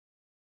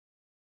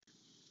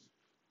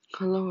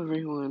Hello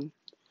everyone,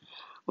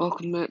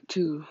 welcome back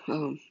to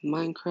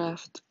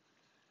Minecraft,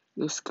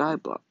 the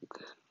Skyblock.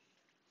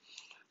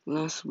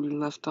 Last we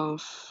left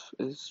off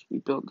is we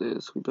built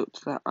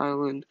to that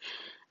island,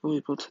 and we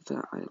built to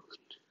that island.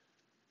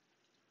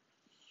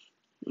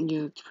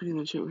 Yeah, that's pretty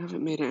much it. We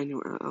haven't made it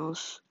anywhere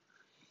else.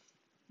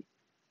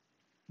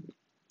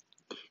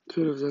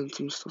 Could have done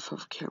some stuff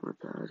off camera,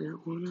 but I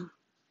didn't wanna.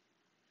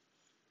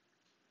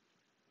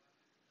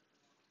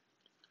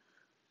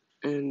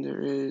 And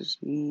there is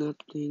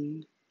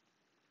nothing.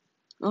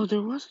 Oh,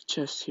 there was a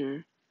chest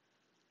here.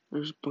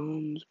 There's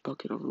bones,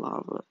 bucket of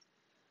lava,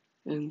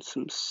 and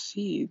some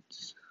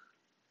seeds.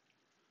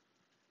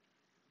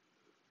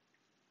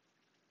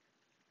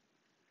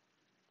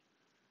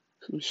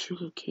 Some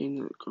sugar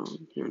cane that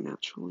growing here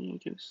naturally,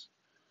 I guess.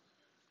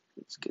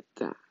 Let's get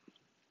that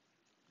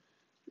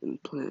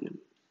and plant them.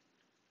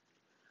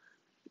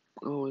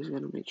 Always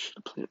gotta make sure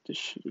to plant the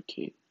sugar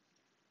cane,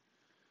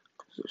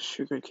 because the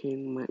sugar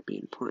cane might be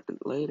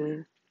important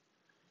later.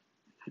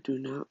 I do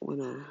not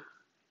wanna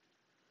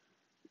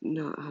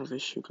not have a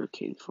sugar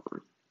cane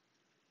farm.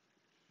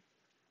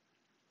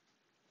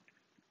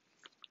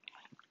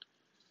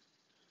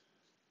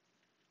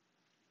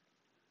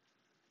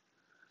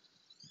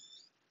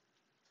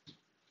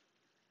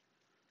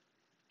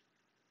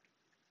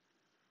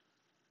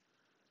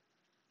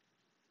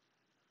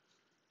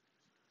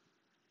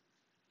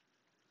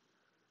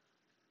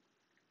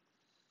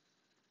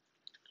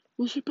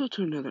 We should build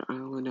to another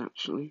island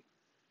actually.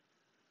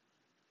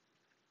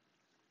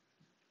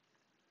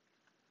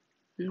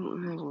 We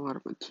don't have a lot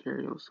of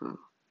materials though.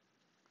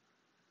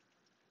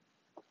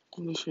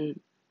 We should.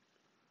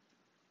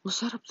 What's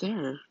that up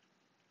there?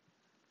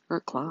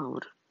 That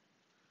cloud.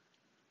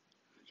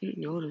 I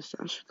didn't notice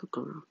that. I should look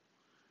around.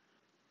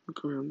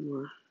 Look around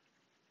more. I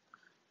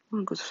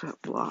wanna go to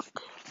that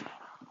block.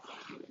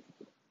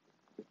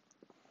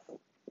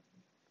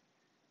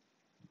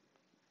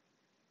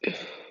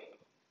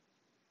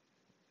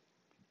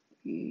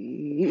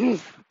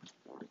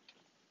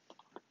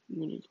 I'm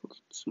gonna go get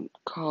some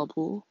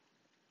cobble.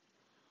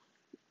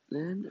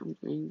 Then I'm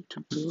going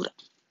to build.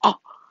 Oh,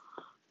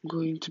 I'm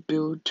going to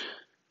build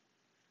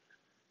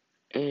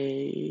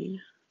a.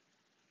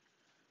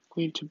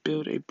 Going to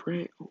build a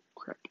brand. Oh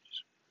crap!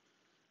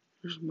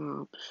 There's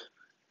mobs.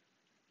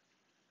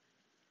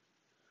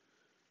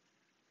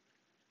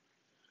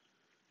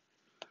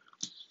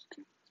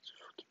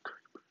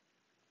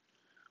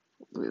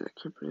 Hopefully that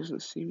creeper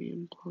doesn't see me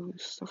and blow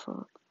this stuff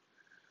up.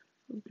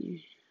 That would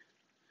be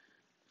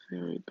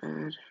very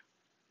bad.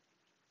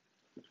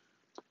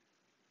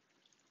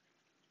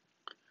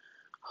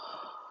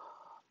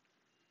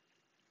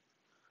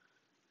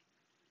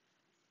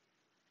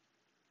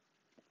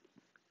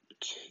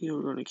 Okay,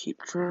 we're gonna keep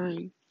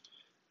trying.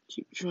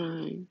 Keep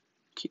trying.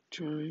 Keep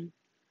trying.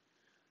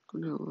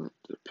 Gonna let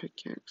the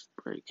pickaxe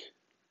break.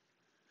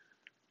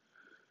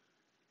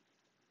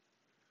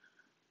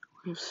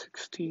 We have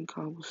 16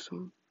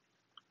 cobblestone.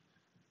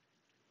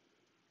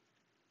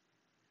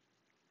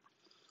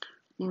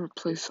 I'm gonna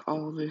replace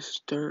all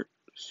this dirt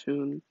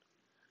soon,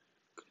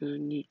 because I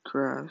need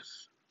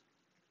grass.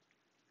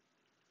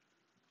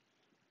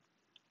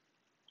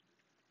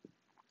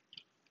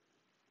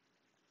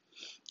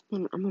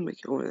 I'm gonna make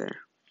it over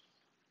there.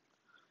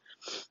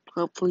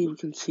 Hopefully we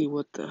can see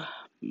what the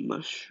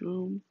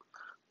mushroom,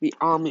 the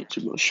almond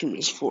mushroom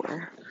is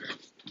for.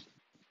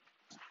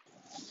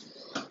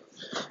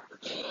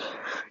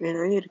 And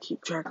I need to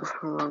keep track of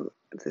how long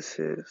this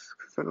is,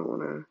 because I don't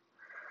want to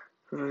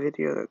have a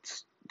video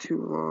that's too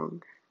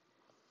long.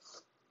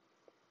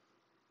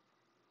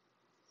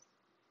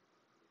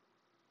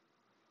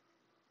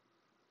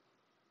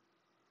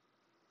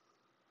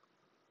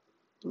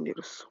 I need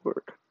a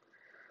sword.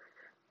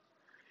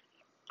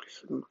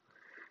 Did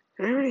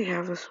I already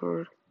have a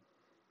sword?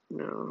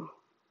 No.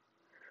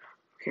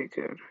 Okay,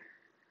 good.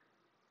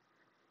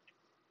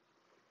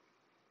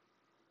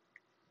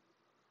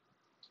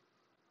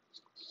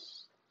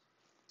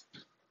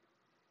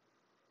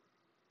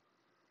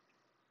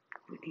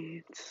 We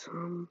need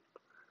some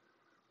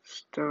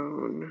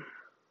stone.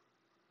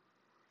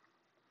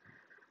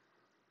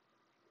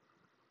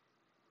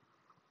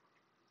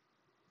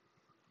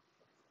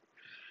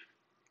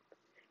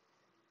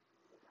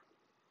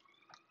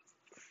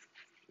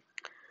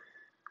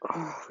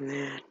 Oh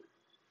man.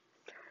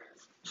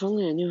 If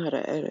only I knew how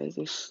to edit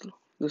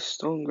this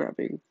stone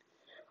grabbing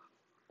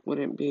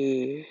wouldn't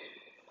be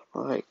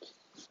like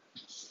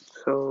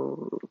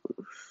so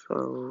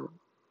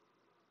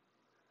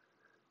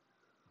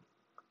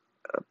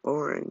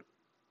boring.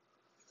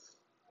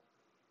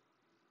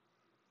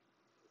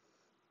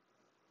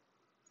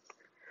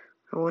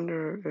 I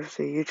wonder if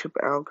the YouTube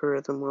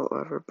algorithm will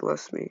ever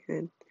bless me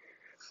and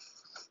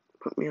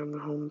put me on the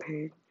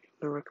homepage,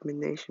 the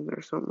recommendation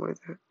or something like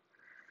that.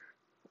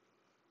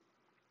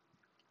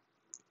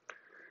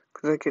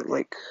 Cause I get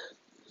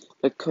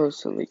I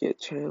constantly get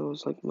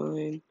channels like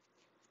mine,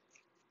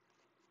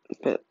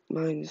 but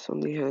mine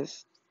only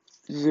has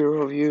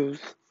 0 views.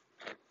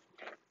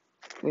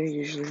 They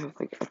usually have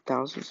like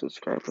 1,000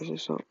 subscribers or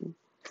something.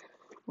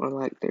 or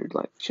like they're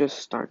like just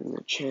starting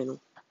their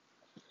channel.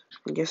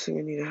 I'm guessing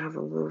I need to have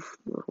a little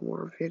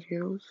more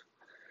videos.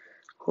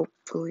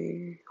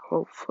 Hopefully,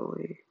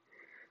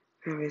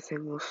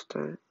 everything will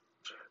start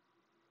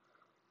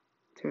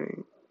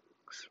doing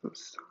some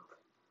stuff.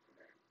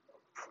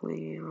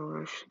 Hopefully,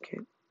 I'll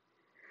actually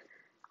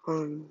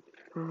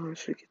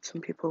get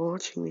some people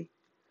watching me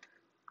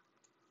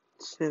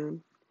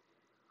soon.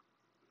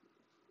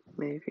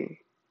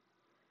 Maybe.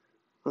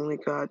 Only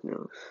God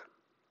knows.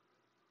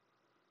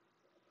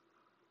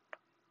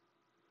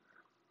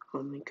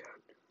 Only God knows.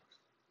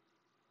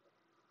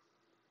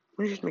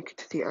 I just make it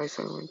to the ice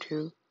island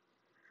too,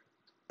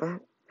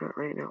 but not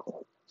right now.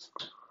 Oh,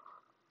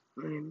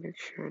 I need to make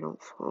sure I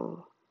don't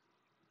fall.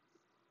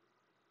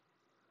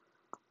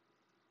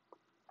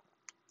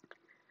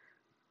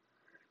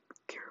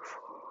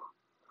 Careful.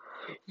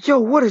 Yo,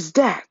 what is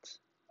that?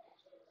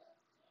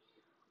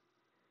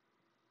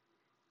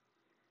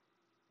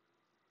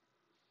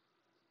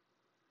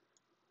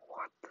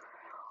 What the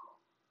hell?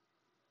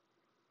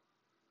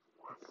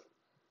 What?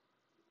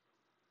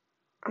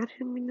 I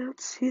didn't not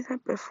see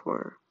that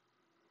before.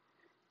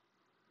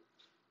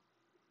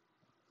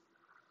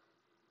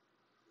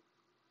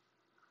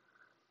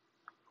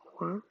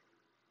 What?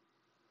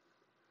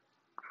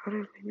 How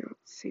did we not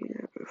see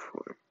that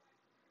before?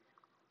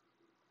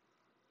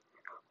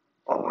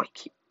 Oh, I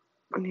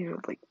need to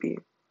like be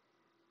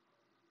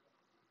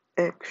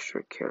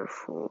extra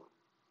careful.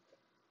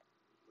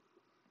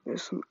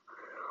 There's some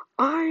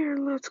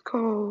iron, let's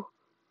go.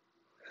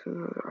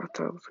 I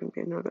thought it was gonna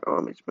be another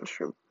orange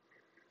mushroom.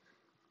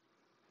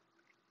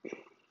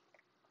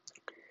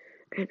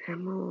 An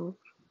emerald,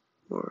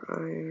 more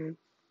iron,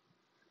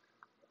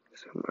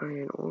 some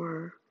iron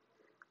ore,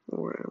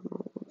 more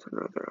emeralds,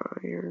 another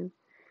iron,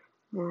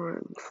 more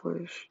rotten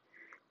flesh,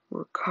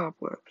 more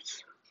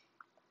cobwebs,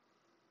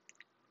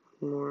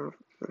 more of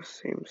the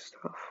same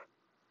stuff.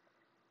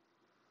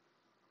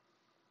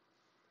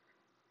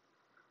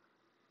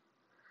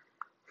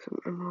 Some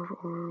emerald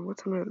ore,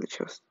 what's under the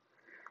chest?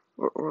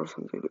 Or ores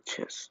under the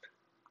chest.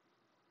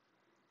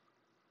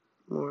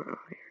 More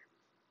iron.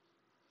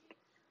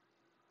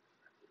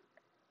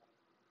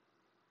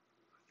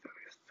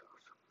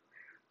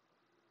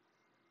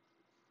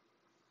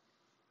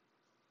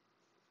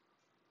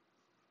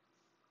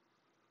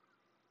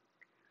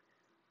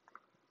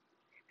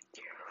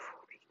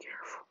 Be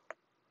careful.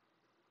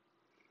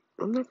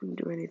 I'm not gonna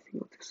do anything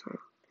with this island.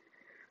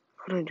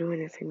 I'm not gonna do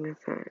anything with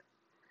that.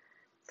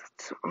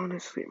 That's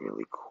honestly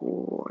really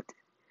cool. I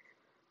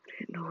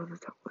didn't know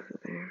that was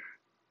there.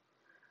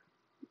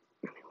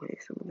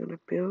 Anyways, I'm gonna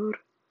build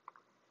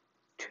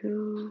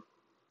to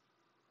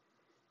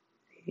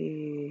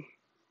the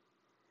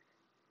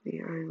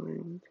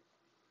island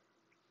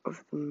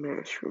of the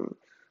mushrooms.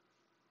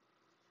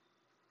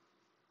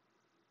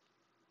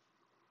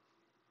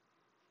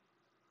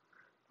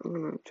 I'm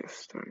gonna just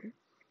start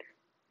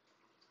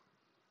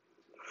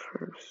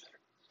first.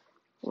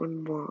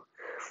 One block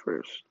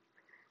first.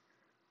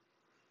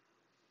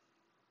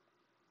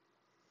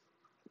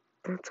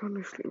 That's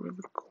honestly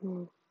really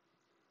cool.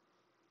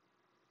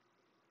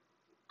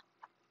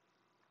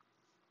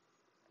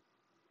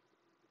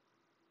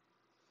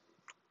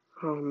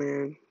 Oh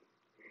man,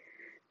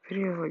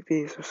 videos like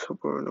these are so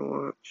boring to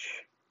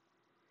watch.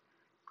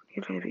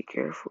 You gotta be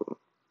careful,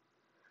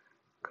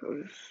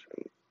 cause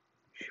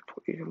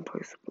you can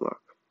place a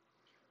block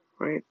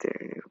right there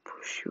and it'll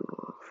push you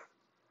off.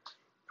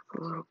 It's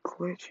a little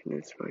glitch in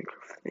this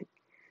Minecraft thing.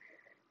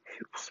 If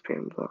you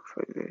spam blocks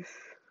like this.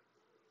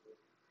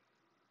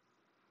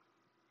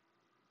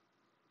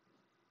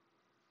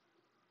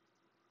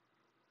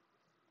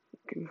 You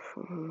can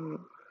fall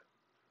off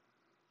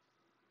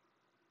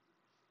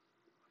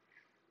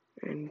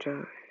and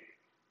die.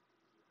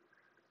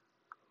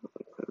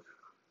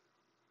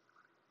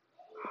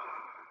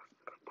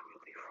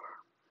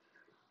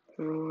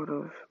 There's a lot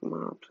of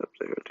mobs up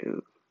there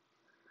too.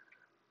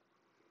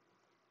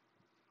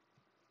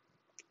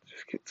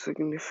 Just get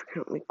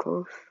significantly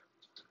close.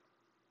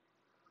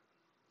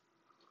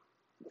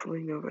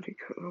 Hopefully nobody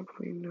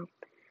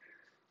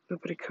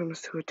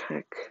comes to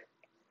attack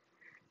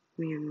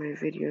me in my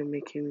video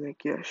making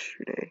like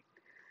yesterday.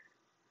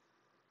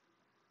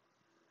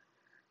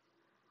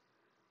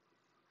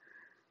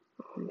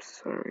 Oh, I'm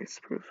sorry,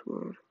 spruce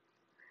wood.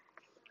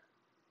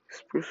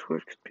 Spruce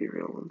wood could be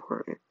real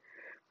important.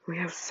 We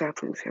have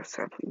saplings. Let's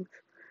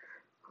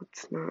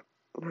not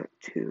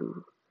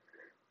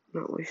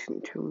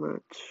wasting too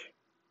much.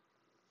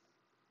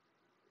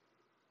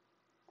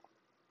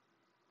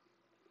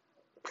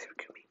 Please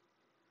look at me.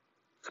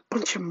 There's a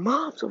bunch of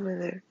mobs over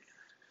there.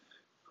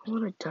 I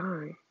wanna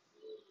die.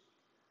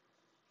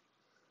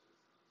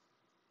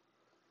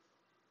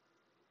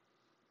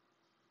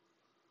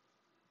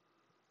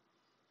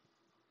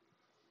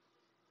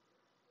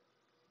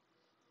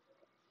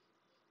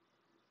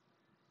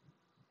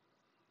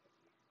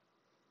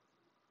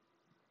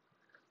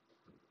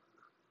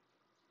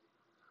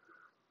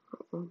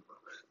 Almost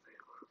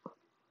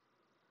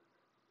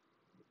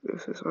there.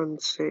 This is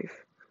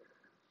unsafe.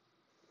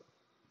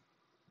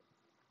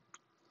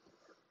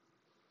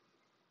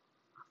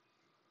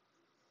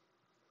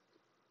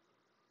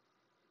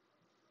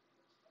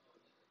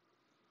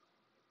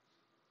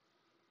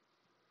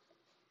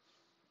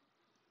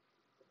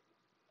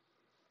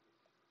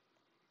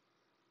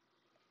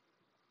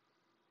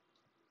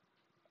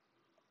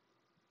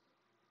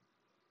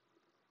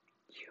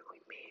 Yo, we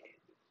made it.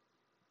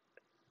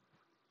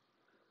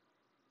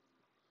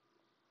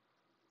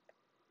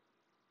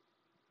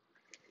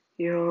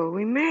 Yo,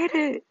 we made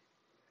it.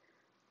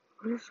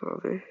 What is all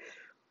this?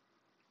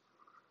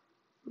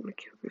 I'm gonna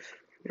kill this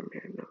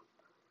Enderman now.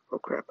 Oh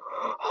crap.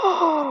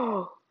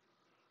 Oh!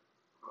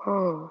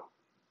 Oh.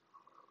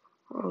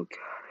 Oh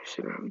god, I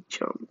should have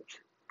jumped.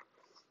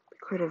 They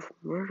could have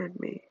murdered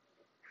me.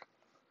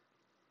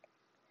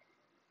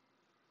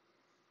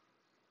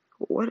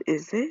 What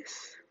is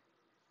this?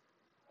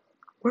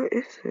 What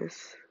is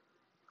this?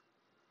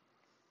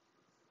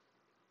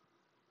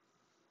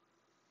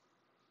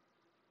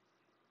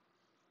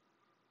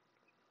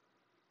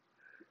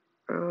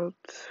 Out,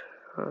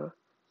 uh,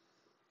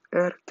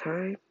 out of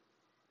time.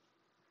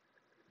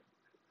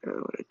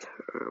 Out of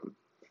time.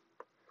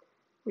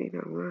 We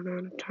don't run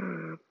out of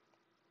time.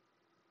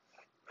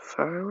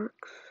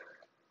 Fireworks?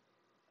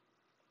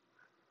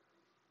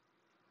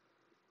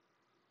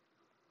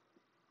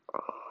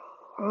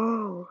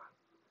 Oh.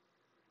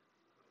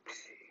 Let's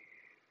see.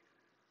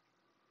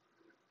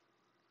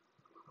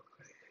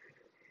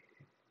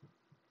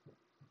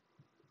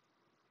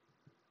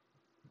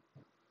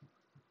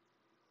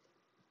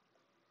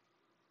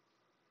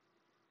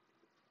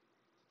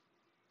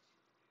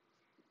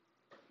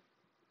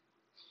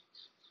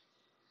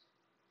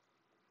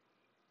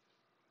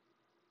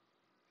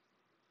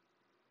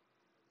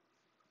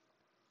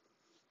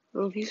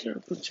 Oh, these are a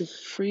bunch of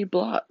free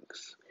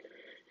blocks.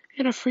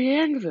 And a free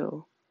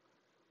anvil.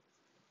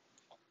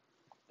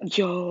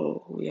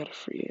 Yo, we got a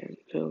free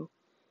anvil.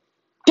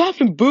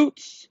 Diamond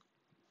boots!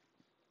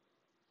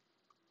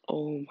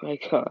 Oh my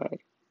god.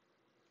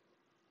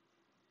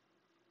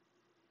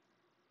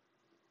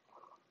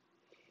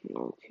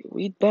 Okay,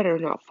 we'd better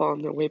not fall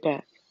on their way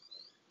back.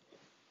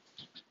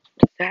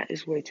 That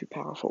is way too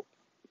powerful.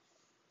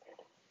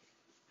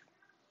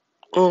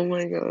 Oh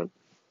my god.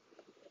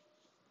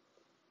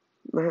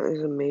 That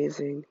is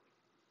amazing.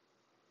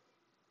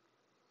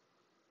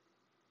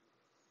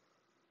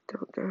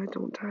 Don't die,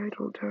 don't die,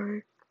 don't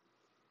die.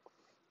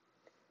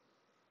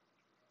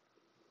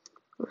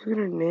 I was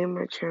gonna name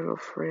my channel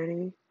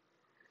Franny.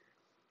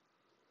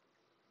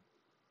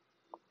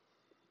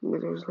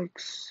 But there's like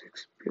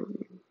 6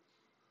 billion.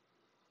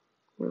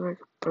 There's like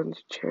a bunch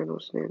of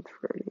channels named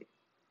Franny.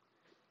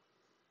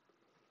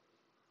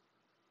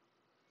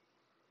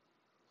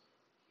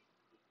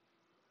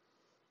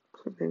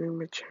 So they named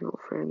my channel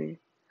Franny.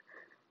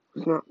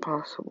 It's not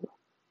possible.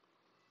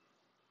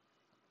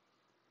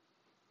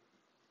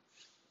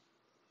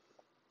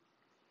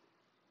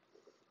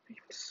 I'm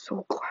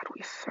so glad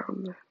we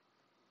found that.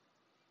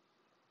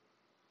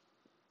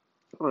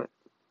 What?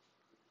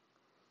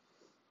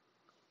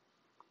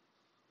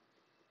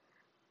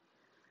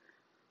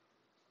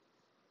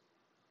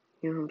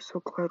 You know, I'm so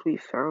glad we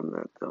found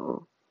that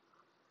though.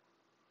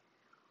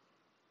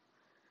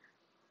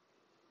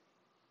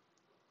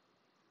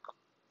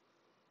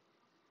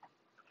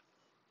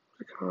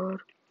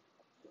 God.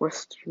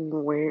 Western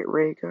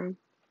ray gun.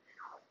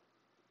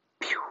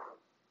 Pew,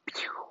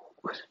 pew.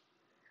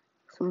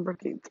 Some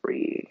breaking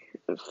 3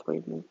 is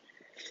flaming.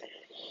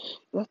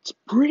 That's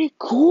pretty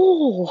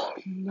cool.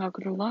 I'm not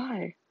gonna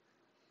lie.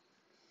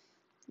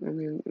 And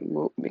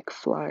then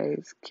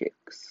McFly's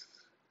kicks.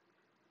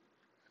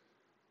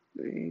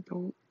 They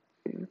don't.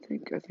 I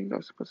think I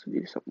was supposed to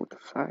do something with the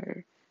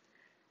fire.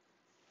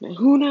 But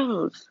who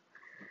knows?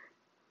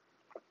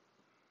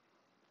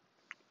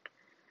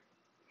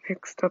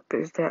 Next up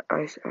is that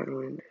ice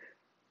island.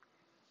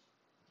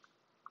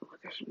 Oh,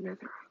 there's another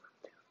island.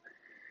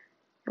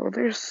 Oh,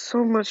 there's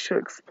so much to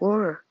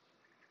explore.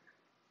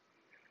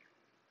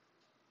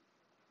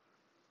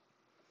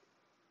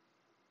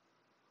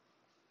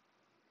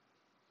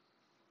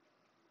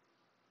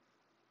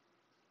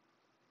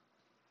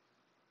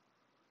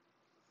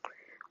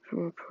 I'm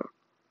gonna put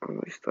all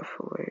my stuff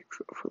away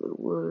except for the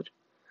wood.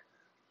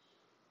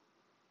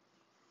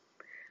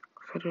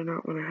 I do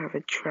not want to have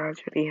a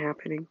tragedy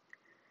happening.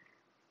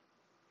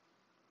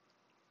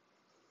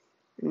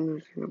 I'm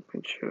losing a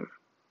bunch of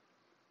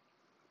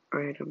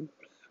items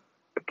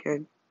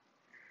again.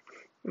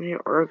 I need to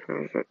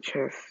organize that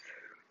chest.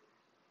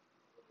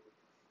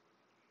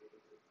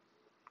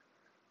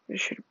 I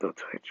should have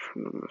built it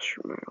from the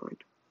mushroom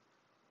island.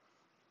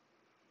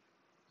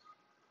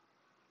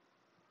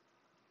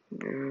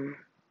 Nah.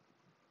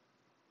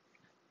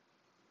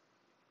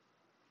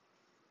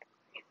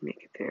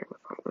 Make it there with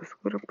all this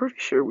wood. I'm pretty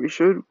sure we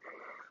should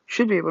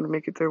be able to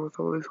make it there with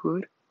all this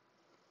wood.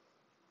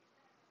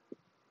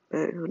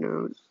 But who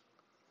knows?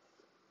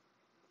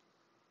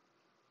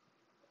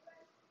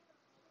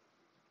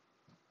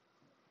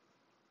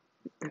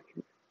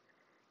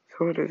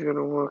 Somebody's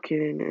gonna walk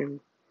in and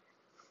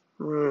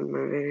ruin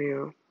my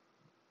video.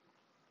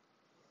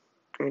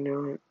 I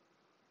know it.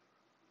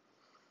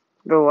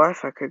 The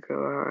Wi-Fi could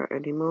go out at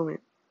any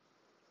moment.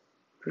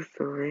 Just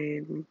the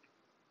rain.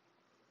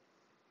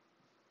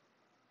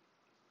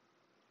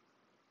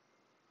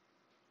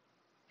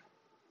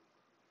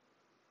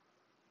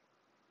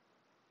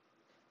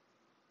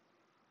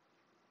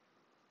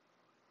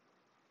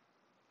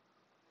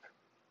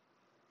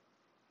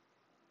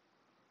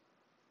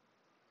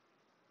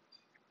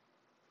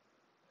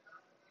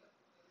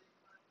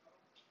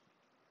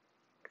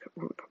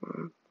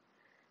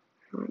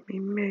 We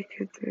make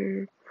it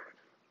there.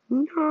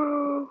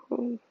 No!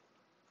 Oh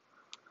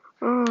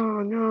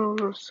no,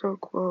 we're so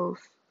close.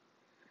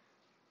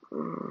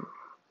 Uh,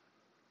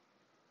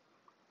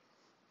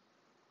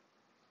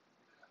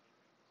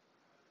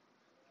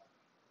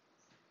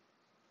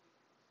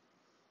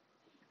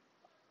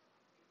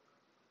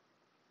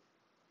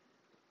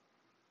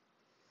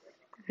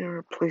 I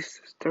replace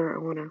this dirt. I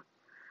wanna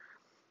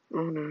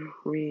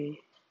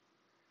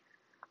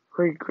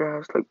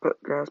re-grass, like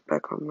put grass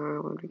back on my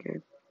island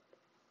again.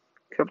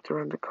 Except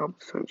around the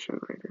cobblestone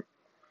generator.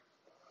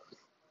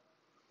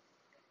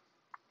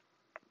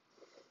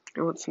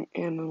 I want some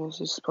animals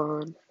to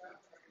spawn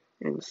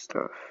and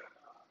stuff.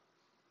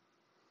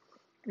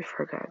 I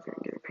forgot I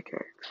didn't get a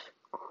pickaxe.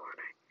 Oh,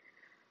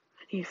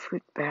 I need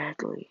food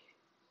badly.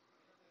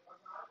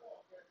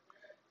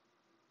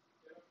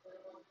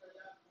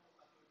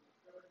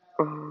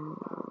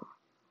 Oh,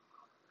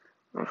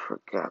 I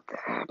forgot that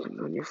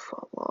happens when you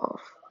fall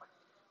off.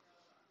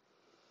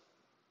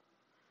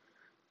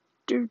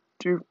 Do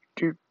do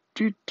do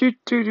do do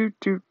do do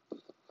do.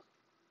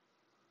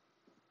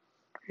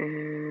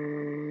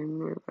 And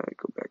where did I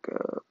go back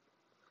up?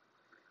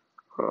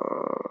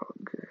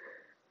 Hog.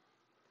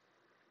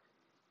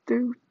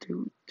 Do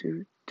do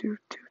do do do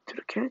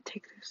do. Can I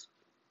take this?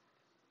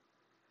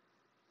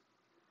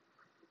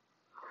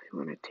 I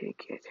want to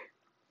take it.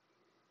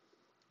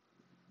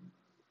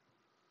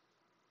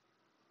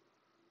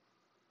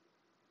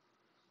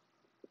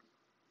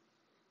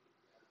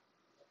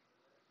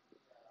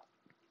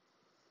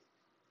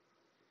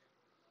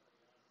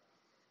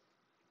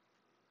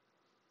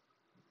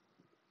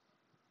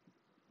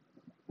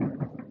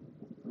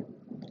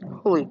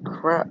 Holy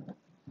crap.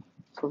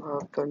 Somehow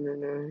thunder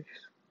noise.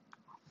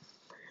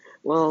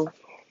 Well,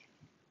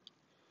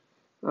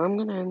 I'm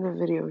gonna end the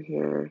video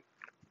here.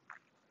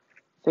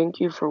 Thank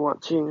you for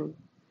watching.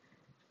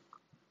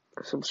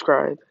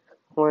 Subscribe,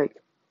 like,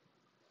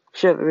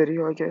 share the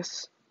video, I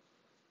guess.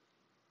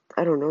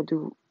 I don't know,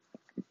 do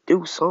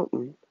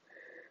something.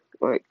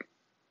 Like,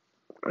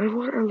 I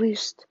want at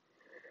least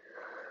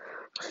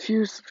a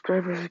few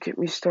subscribers to get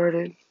me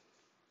started.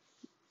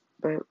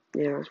 But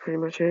yeah, that's pretty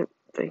much it.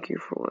 Thank you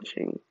for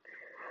watching.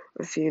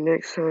 I'll see you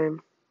next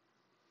time.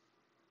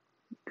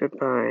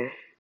 Goodbye.